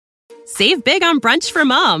Save big on brunch for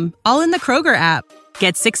mom, all in the Kroger app.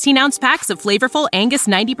 Get 16-ounce packs of flavorful Angus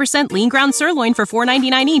 90% lean ground sirloin for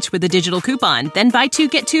 $4.99 each with a digital coupon. Then buy 2,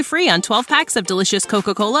 get 2 free on 12 packs of delicious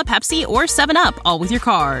Coca-Cola, Pepsi, or 7-Up, all with your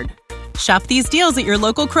card. Shop these deals at your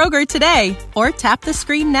local Kroger today, or tap the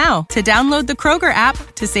screen now to download the Kroger app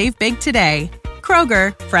to save big today.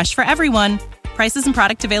 Kroger, fresh for everyone. Prices and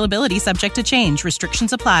product availability subject to change.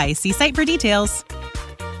 Restrictions apply. See site for details.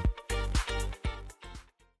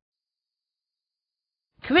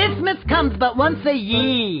 Christmas comes but once a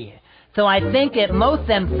year, so I think it most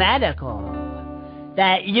emphatical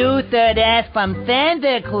that you should ask from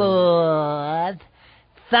Santa Claus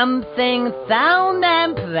something sound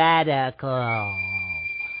and practical.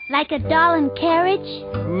 Like a doll and carriage?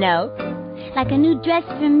 No. Like a new dress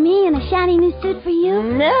for me and a shiny new suit for you?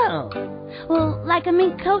 No. Well, like a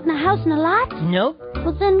mink coat and a house and a lot? Nope.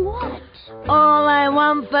 Well, then what? All I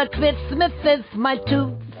want for Christmas is my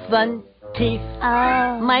 2 front teeth.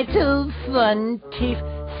 Oh. My 2 front teeth.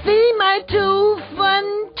 See my 2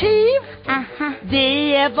 front teeth? Uh-huh.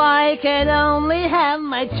 See if I could only have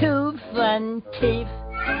my 2 front teeth.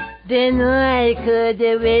 Then I could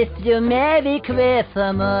wish you Merry Christmas.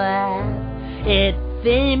 It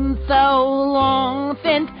seems so long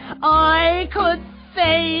since I could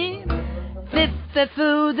say Sister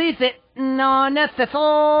Susie sitting on a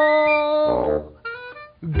thistle.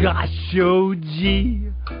 Gosh, oh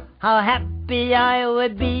gee, how happy I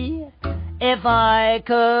would be if I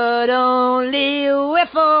could only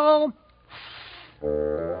whiffle.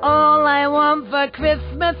 All I want for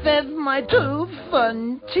Christmas is my 2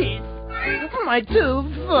 front teeth. My 2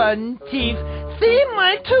 front teeth. See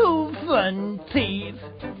my 2 front teeth.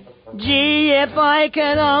 Gee, if I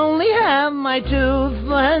could only have my 2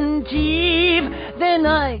 front teeth, then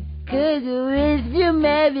I could wish you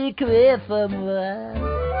Merry Christmas.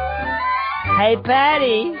 Hey,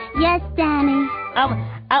 Patty. Yes, Danny. Are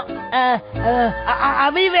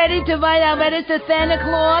we ready to write our letters to Santa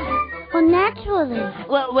Claus? Well, naturally.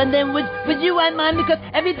 Well, then would you write mine? Because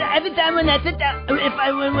every time when I sit down, and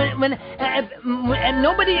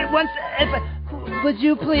nobody wants, would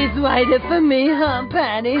you please write it for me, huh,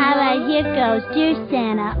 Patty? All right, here goes. Dear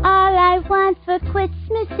Santa, all I want for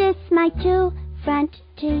Christmas is my 2 front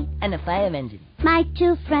teeth. And a fire engine. My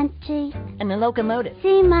 2 front teeth. And a locomotive.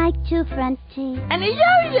 See my 2 front teeth. And a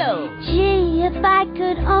yo-yo. Gee, if I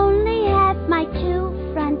could only have my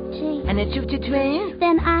 2 front teeth. And a choo-choo train.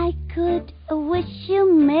 Then I could wish you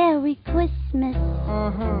Merry Christmas.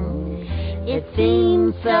 Mm-hmm. It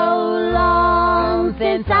seems so long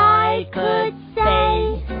since I could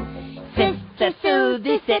say Sister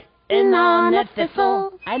Susie sitting on a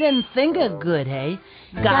thistle. I didn't think of good, hey?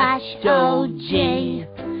 Gosh, oh gee,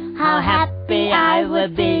 how happy I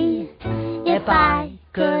would be if I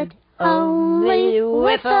could only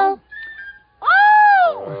whiffle.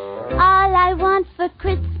 Oh! All I want for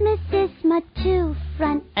Christmas is my 2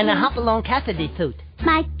 front teeth. And a Hopalong Cassidy suit.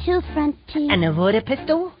 My 2 front teeth. And a water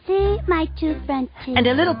pistol. See, my 2 front teeth. And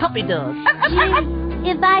a little puppy dog. Gee,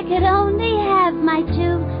 if I could only have my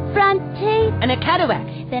 2 front teeth. And a cataract.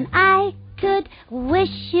 Then I could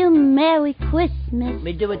wish you Merry Christmas.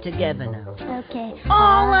 We do it together now. Okay.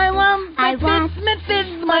 All I want for Christmas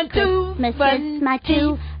is my 2 front my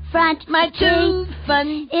 2 front my 2 teeth.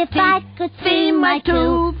 front If I could see my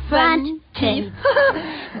 2 front teeth.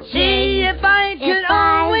 Gee, if I could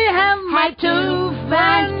only have my 2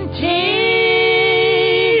 front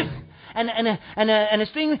teeth. And a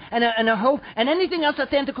string and a hoe and anything else that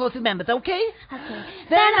Santa Claus remembers, okay? Okay.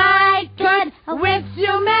 Then I could wish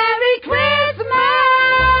you Merry Christmas.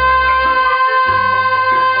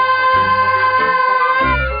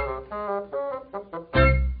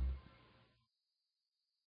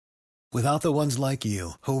 Without the ones like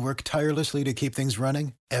you, who work tirelessly to keep things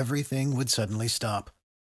running, everything would suddenly stop.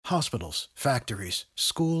 Hospitals, factories,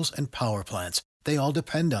 schools, and power plants, they all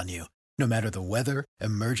depend on you. No matter the weather,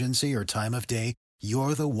 emergency, or time of day,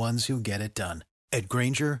 you're the ones who get it done. At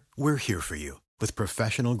Grainger, we're here for you with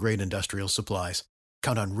professional-grade industrial supplies.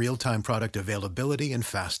 Count on real-time product availability and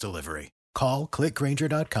fast delivery. Call, click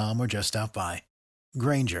Grainger.com, or just stop by.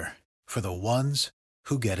 Grainger, for the ones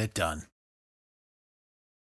who get it done.